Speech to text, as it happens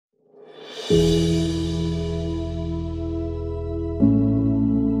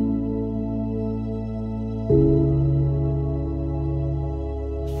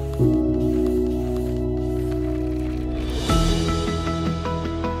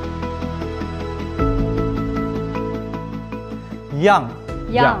Young.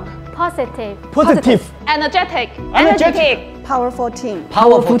 Positive. Energetic. Powerful team.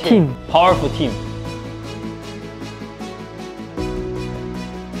 Powerful team. Powerful team.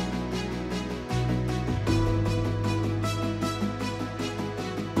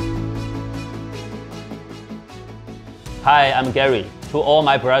 Hi, I'm Gary. To all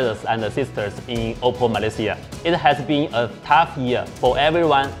my brothers and sisters in OPPO Malaysia, it has been a tough year for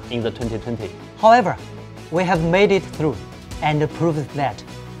everyone in the 2020. However, we have made it through and proved that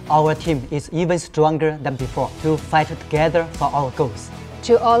our team is even stronger than before to fight together for our goals.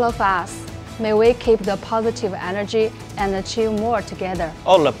 To all of us, may we keep the positive energy and achieve more together.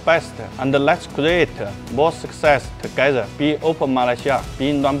 All the best, and let's create more success together. Be OPPO Malaysia,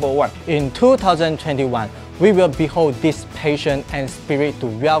 be #1. In 2021, we will behold this passion and spirit to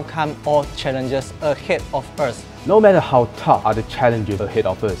welcome all challenges ahead of us. No matter how tough are the challenges ahead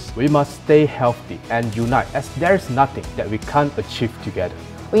of us, we must stay healthy and unite, as there is nothing that we can't achieve together.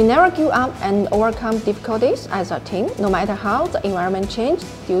 We never give up and overcome difficulties as a team, no matter how the environment changes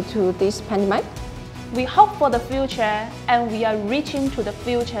due to this pandemic. We hope for the future and we are reaching to the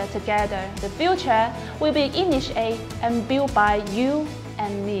future together. The future will be initiated and built by you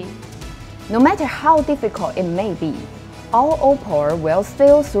and me. No matter how difficult it may be, our OPPOer will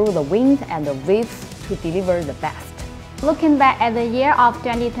sail through the wind and the waves to deliver the best. Looking back at the year of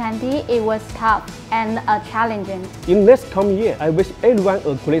 2020, it was tough and challenging. In this coming year, I wish everyone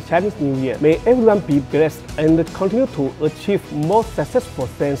a great Chinese New Year. May everyone be blessed and continue to achieve more successful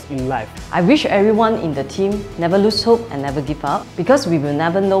things in life. I wish everyone in the team never lose hope and never give up, because we will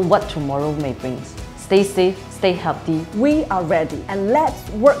never know what tomorrow may bring. Stay safe, stay healthy. We are ready, and let's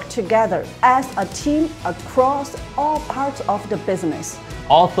work together as a team across all parts of the business.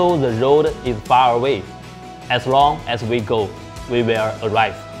 Although the road is far away, as long as we go, we will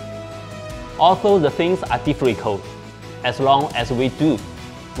arrive. Although the things are difficult, as long as we do,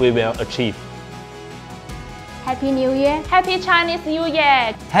 we will achieve. Happy New Year! Happy Chinese New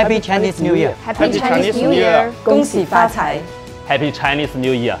Year! Happy Chinese New Year! Happy Chinese New Year! 恭喜发财 Happy Chinese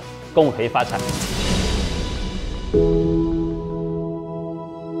New Year! 恭喜发财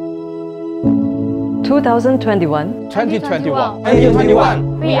 2021.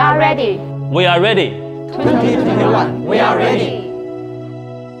 2021. We are ready! We are ready! 2021, we are ready!